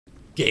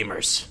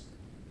Gamers,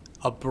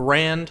 a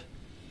brand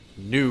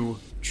new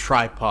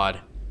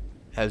tripod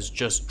has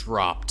just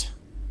dropped.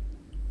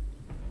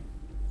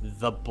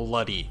 The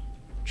bloody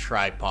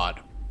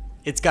tripod.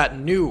 It's got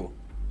new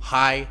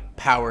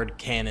high-powered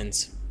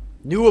cannons,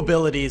 new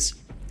abilities,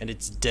 and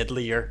it's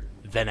deadlier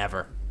than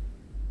ever.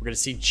 We're gonna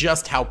see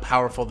just how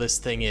powerful this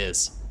thing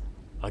is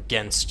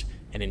against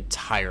an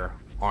entire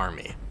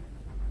army.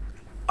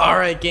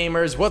 Alright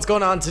gamers, what's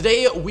going on?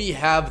 Today we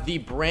have the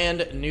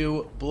brand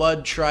new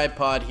Blood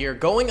Tripod here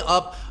going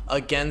up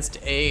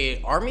against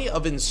a army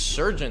of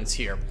insurgents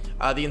here.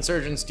 The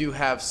insurgents do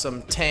have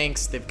some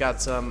tanks, they've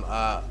got some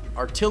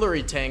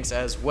artillery tanks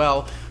as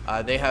well.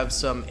 They have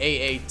some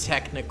AA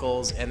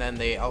technicals, and then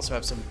they also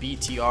have some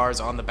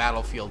BTRs on the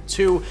battlefield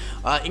too,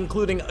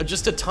 including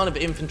just a ton of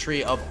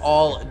infantry of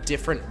all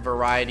different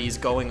varieties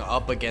going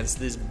up against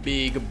this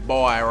big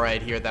boy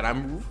right here that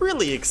I'm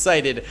really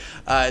excited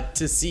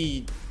to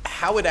see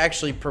how it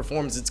actually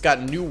performs. It's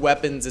got new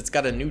weapons, it's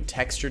got a new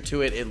texture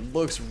to it, it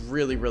looks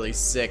really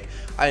sick.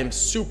 I am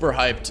super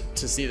hyped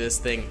to see this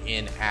thing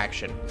in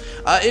action.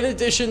 In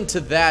addition to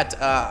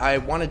that, I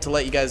wanted to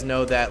let you guys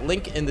know that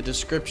link in the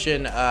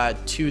description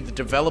to the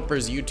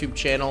developer's YouTube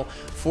channel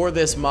for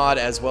this mod,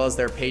 as well as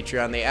their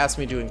Patreon. They asked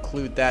me to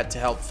include that to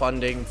help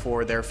funding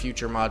for their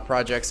future mod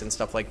projects and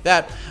stuff like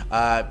that.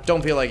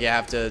 Don't feel like you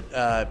have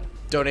to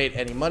donate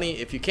any money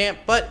if you can't,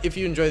 but if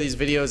you enjoy these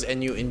videos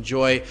and you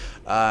enjoy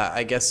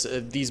I guess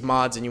these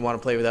mods and you want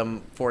to play with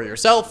them for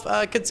yourself,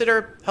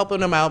 consider helping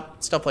them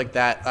out, stuff like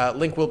that.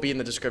 Link will be in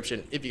the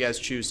description if you guys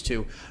choose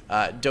to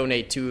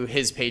donate to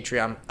his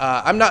Patreon.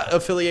 I'm not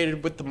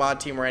affiliated with the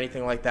mod team or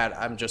anything like that.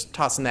 I'm just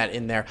tossing that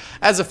in there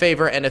as a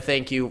favor and a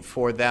thank you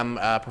for them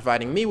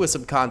providing me with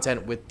some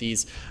content with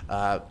these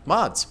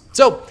mods.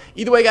 So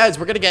either way guys,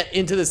 we're gonna get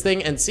into this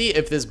thing and see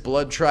if this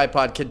Blood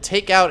Tripod can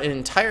take out an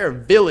entire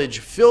village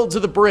filled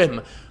to the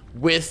brim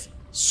with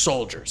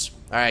soldiers.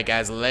 Alright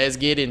guys, let's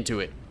get into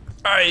it.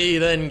 Alright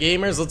then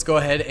gamers, let's go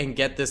ahead and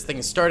get this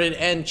thing started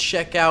and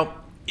check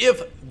out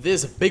if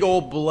this big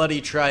old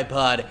bloody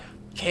tripod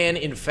can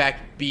in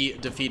fact be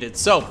defeated.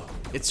 So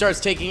it starts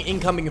taking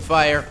incoming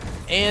fire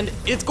and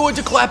it's going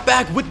to clap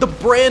back with the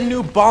brand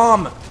new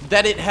bomb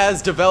that it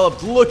has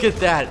developed. Look at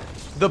that.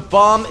 The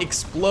bomb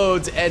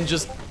explodes and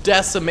just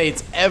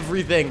decimates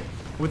everything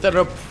within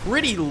a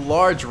pretty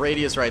large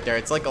radius right there.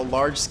 It's like a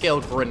large scale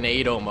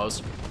grenade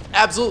almost.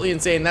 Absolutely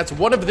insane. That's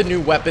one of the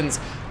new weapons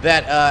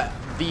that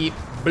the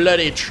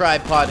bloody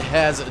tripod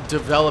has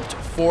developed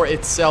for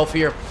itself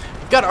here.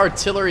 We've got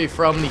artillery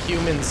from the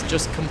humans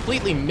just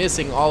completely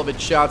missing all of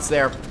its shots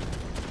there.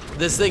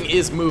 This thing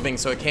is moving,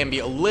 so it can be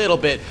a little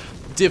bit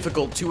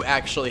difficult to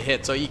actually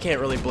hit, so you can't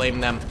really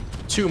blame them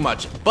too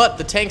much, but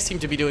the tanks seem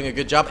to be doing a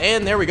good job.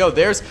 And there we go,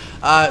 there's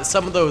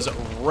some of those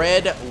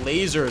red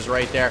lasers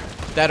right there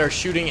that are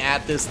shooting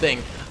at this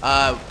thing.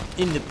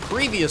 In the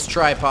previous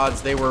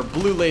tripods they were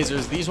blue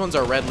lasers, these ones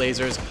are red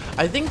lasers.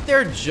 I think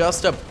they're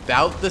just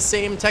about the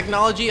same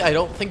technology. I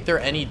don't think they're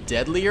any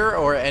deadlier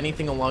or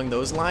anything along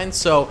those lines,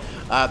 so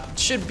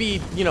should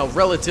be, you know,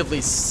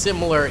 relatively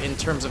similar in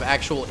terms of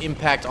actual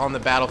impact on the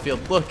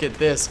battlefield. Look at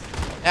this.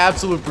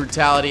 Absolute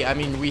brutality. I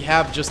mean, we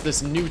have just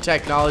this new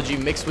technology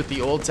mixed with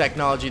the old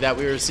technology that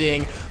we were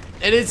seeing,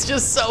 and it's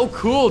just so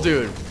cool,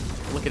 dude.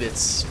 Look at it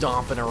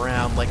stomping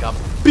around like a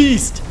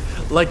beast,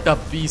 like the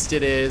beast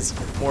it is.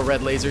 More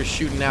red lasers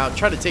shooting out,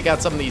 try to take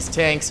out some of these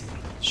tanks.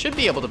 Should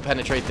be able to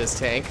penetrate this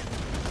tank.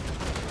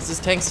 Is this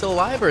tank still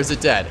alive or is it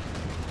dead?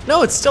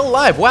 No, it's still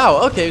alive.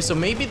 Wow, okay, so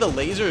maybe the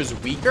laser is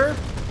weaker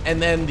and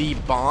then the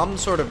bomb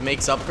sort of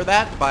makes up for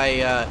that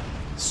by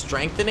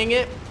strengthening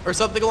it or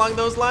something along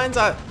those lines.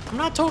 I'm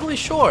not totally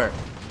sure.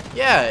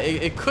 Yeah,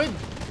 it could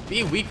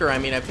be weaker. I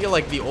mean, I feel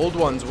like the old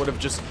ones would have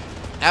just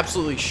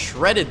absolutely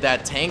shredded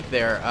that tank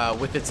there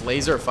with its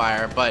laser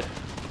fire, but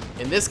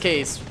in this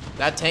case,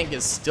 that tank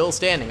is still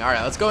standing.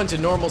 Alright, let's go into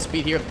normal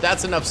speed here.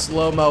 That's enough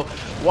slow-mo.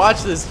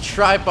 Watch this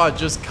tripod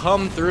just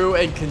come through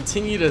and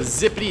continue to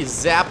zippity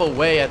zap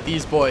away at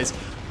these boys.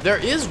 There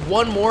is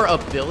one more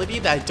ability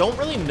that I don't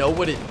really know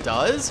what it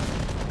does.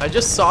 I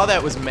just saw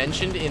that was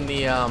mentioned in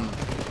the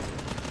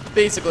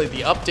basically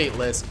the update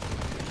list,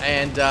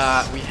 and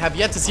we have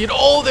yet to see it.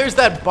 Oh, there's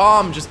that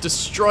bomb just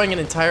destroying an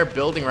entire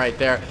building right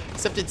there,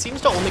 except it seems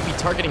to only be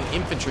targeting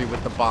infantry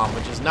with the bomb,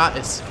 which is not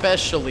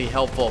especially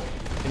helpful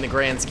in the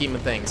grand scheme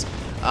of things.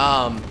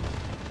 But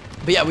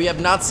yeah, we have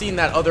not seen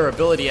that other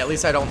ability. At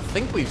least I don't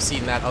think we've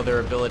seen that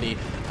other ability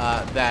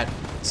that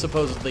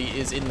supposedly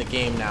is in the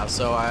game now,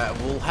 so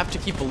we'll have to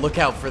keep a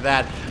lookout for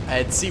that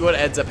and see what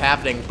ends up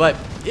happening. But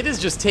it is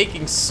just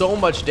taking so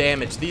much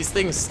damage. These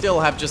things still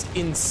have just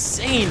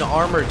insane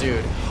armor,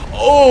 dude.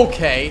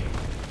 Okay,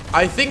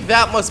 I think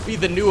that must be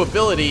the new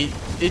ability.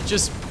 It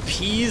just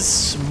pees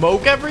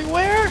smoke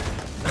everywhere?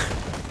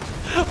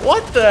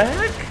 What the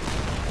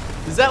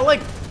heck? Is that like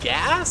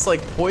gas?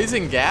 Like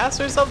poison gas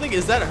or something?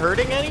 Is that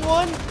hurting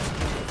anyone?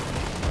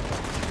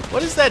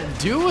 What is that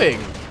doing?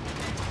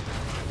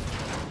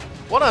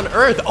 What on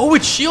earth? Oh,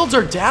 its shields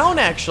are down,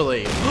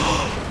 actually.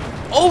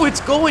 Oh,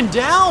 it's going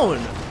down.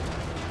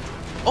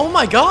 Oh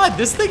my god,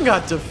 this thing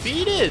got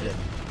defeated.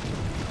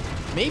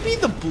 Maybe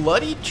the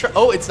bloody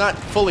oh, it's not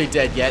fully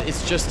dead yet.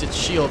 It's just its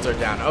shields are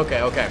down.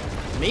 Okay, okay.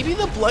 Maybe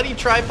the bloody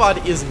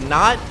tripod is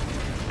not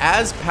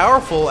as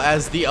powerful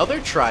as the other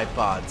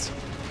tripods.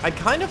 I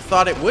kind of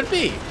thought it would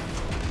be.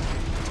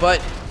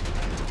 But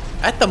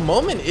at the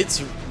moment,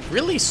 it's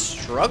really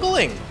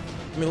struggling.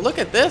 I mean, look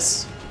at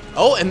this.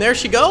 Oh, and there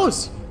she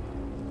goes.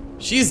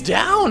 She's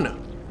down.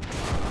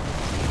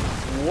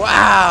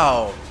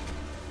 Wow.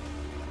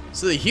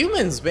 So the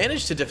humans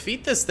managed to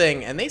defeat this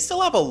thing, and they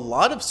still have a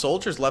lot of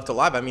soldiers left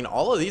alive. I mean,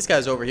 all of these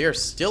guys over here are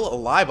still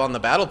alive on the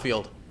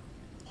battlefield.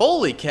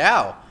 Holy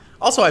cow.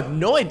 Also, I have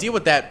no idea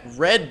what that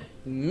red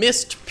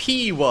mist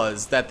pea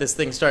was that this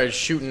thing started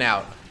shooting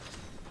out.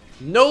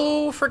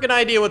 No freaking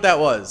idea what that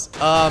was.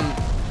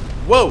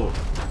 Whoa.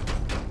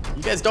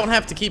 You guys don't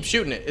have to keep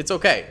shooting it. It's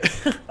okay.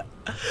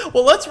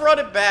 Well, let's run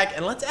it back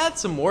and let's add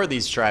some more of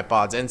these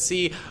tripods and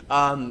see,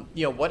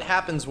 you know, what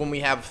happens when we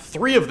have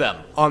 3 of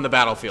them on the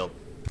battlefield.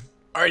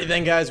 Alrighty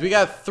then, guys, we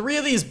got 3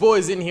 of these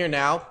boys in here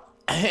now,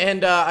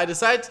 and I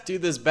decided to do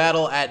this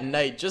battle at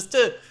night just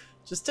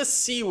to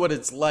see what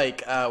it's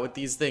like with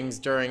these things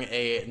during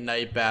a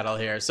night battle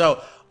here.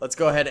 So let's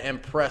go ahead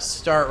and press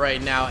start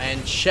right now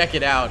and check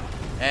it out.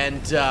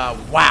 And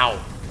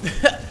wow,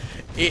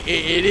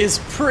 it is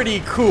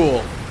pretty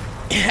cool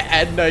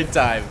at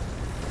nighttime.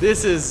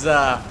 This is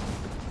it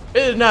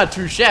is not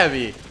too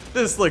shabby.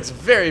 This looks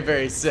very,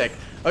 very sick.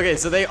 Okay,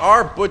 so they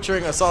are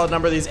butchering a solid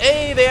number of these.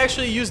 Hey, they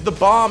actually used the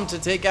bomb to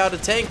take out a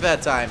tank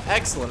that time.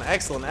 Excellent,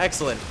 excellent,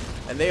 excellent.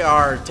 And they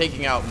are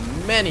taking out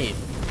many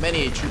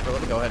a trooper.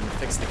 Let me go ahead and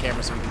fix the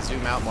camera so we can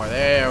zoom out more.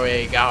 There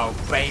we go,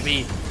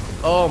 baby.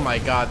 Oh my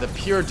god, the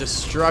pure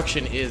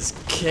destruction is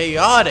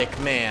chaotic,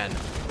 man.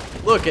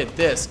 Look at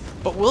this.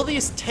 But will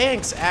these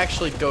tanks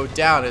actually go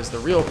down is the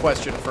real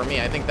question for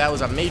me. I think that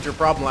was a major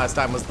problem last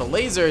time, was the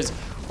lasers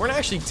weren't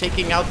actually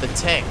taking out the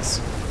tanks.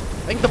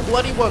 I think the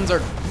bloody ones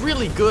are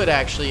really good,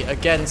 actually,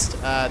 against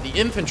the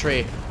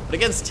infantry, but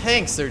against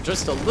tanks, they're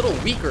just a little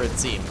weaker, it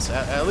seems.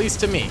 At least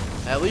to me.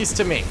 At least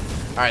to me.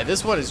 Alright,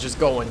 this one is just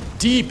going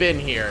deep in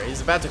here.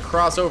 He's about to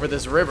cross over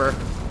this river,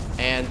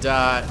 and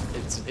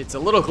it's a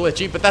little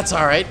glitchy, but that's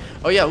alright.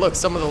 Oh yeah, look,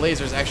 some of the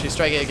lasers actually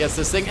striking against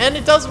this thing, and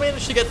it does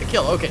manage to get the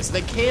kill. Okay, so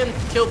they can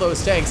kill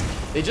those tanks.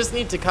 They just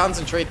need to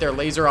concentrate their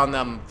laser on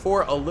them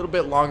for a little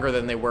bit longer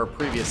than they were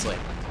previously.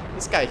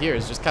 This guy here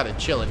is just kind of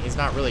chilling. He's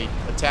not really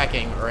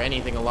attacking or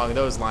anything along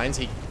those lines.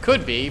 He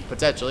could be,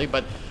 potentially,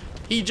 but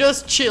he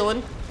just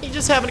chilling. He's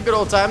just having a good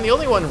old time. The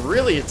only one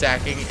really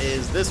attacking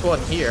is this one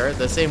here,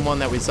 the same one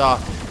that we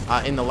saw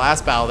in the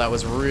last battle that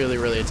was really,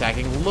 really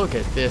attacking. Look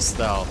at this,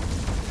 though.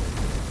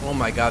 Oh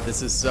my god,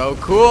 this is so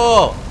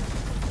cool.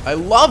 I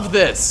love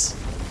this.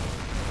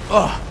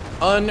 Oh,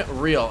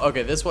 unreal.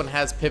 Okay, this one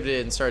has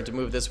pivoted and started to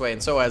move this way,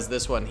 and so has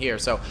this one here.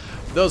 So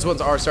those ones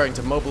are starting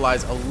to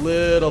mobilize a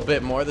little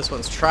bit more. This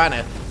one's trying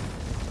to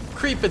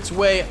creep its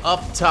way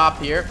up top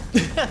here,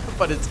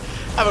 but it's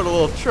having a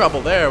little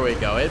trouble. There we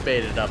go. It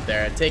made it up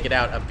there and taken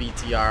out a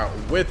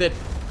BTR with it.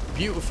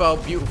 Beautiful,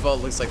 beautiful.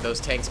 Looks like those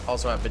tanks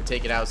also have been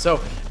taken out. So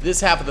this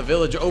half of the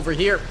village over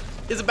here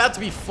is about to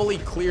be fully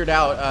cleared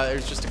out.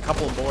 There's just a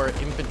couple more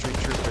infantry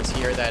troopers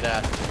here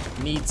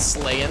that need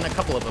slaying. A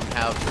couple of them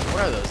have,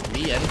 what are those,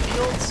 Lee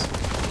Enfields?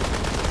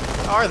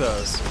 What are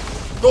those?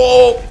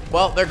 Oh,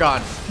 well, they're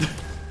gone.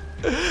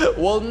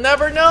 We'll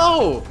never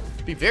know.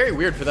 It'd be very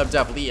weird for them to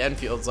have Lee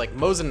Enfields. Like,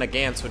 Mosin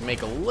Nagants would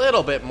make a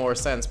little bit more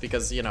sense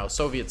because, you know,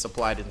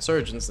 Soviet-supplied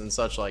insurgents and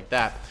such like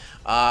that.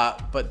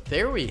 But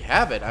there we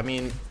have it. I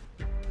mean,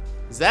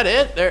 is that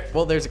it?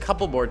 Well, there's a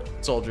couple more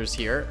soldiers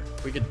here.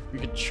 We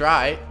could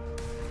try.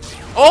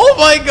 Oh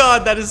my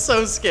god, that is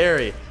so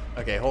scary.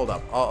 Okay, hold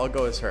up. I'll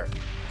go as her.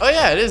 Oh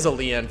yeah, it is a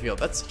Lee Enfield.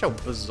 That's such a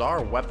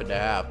bizarre weapon to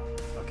have.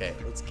 Okay,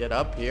 let's get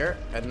up here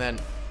and then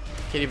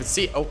can't even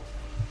see. Oh,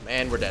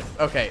 man, we're dead.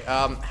 Okay,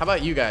 how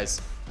about you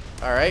guys?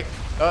 All right,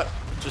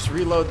 just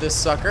reload this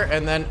sucker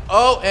and then,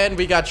 oh, and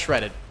we got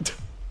shredded.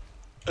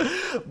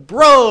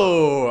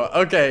 Bro,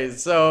 okay,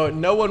 so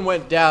no one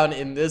went down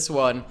in this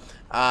one.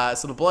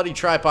 So the bloody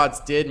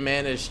tripods did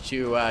manage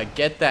to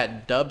get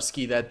that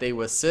dubski that they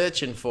were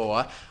searching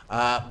for,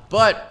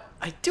 but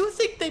I do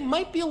think they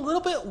might be a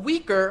little bit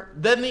weaker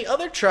than the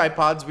other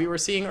tripods we were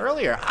seeing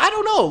earlier. I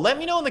don't know. Let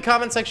me know in the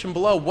comment section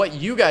below what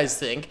you guys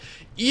think.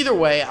 Either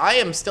way, I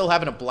am still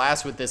having a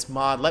blast with this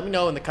mod. Let me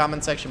know in the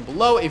comment section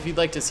below if you'd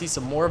like to see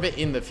some more of it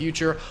in the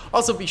future.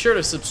 Also, be sure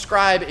to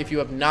subscribe if you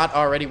have not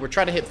already. We're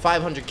trying to hit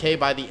 500K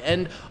by the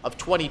end of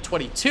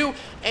 2022,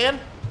 and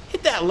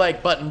hit that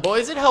like button,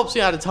 boys. It helps me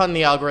out a ton in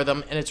the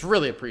algorithm, and it's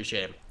really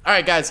appreciated.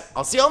 Alright, guys,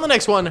 I'll see you on the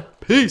next one.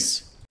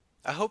 Peace!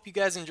 I hope you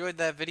guys enjoyed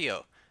that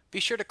video. Be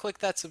sure to click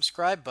that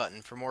subscribe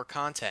button for more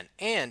content,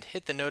 and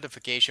hit the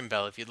notification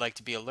bell if you'd like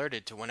to be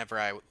alerted to whenever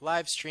I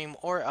live stream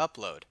or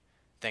upload.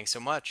 Thanks so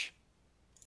much.